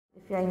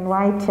you're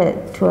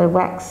invited to a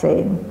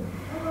vaccine,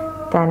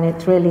 then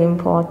it's really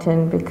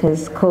important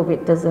because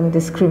COVID doesn't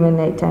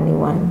discriminate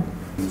anyone.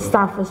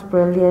 Staff was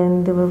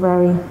brilliant, they were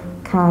very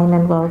kind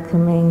and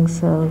welcoming,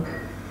 so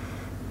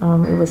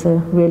it was a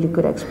really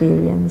good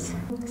experience.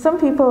 Some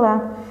people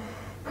are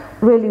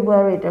really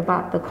worried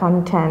about the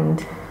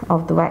content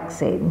of the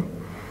vaccine,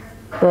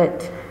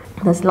 but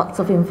there's lots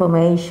of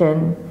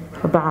information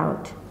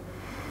about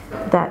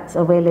that's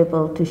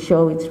available to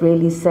show it's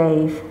really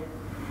safe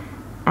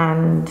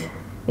and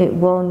it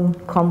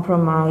won't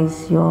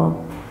compromise your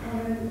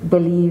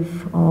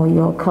belief or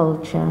your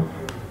culture.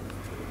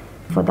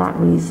 For that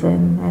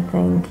reason, I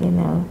think,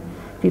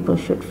 people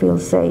should feel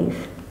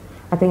safe.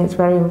 I think it's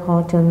very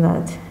important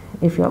that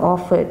if you're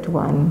offered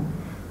one,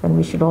 then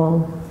we should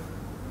all,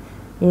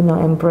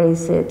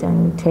 embrace it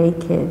and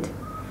take it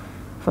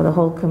for the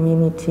whole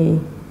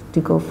community to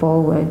go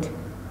forward.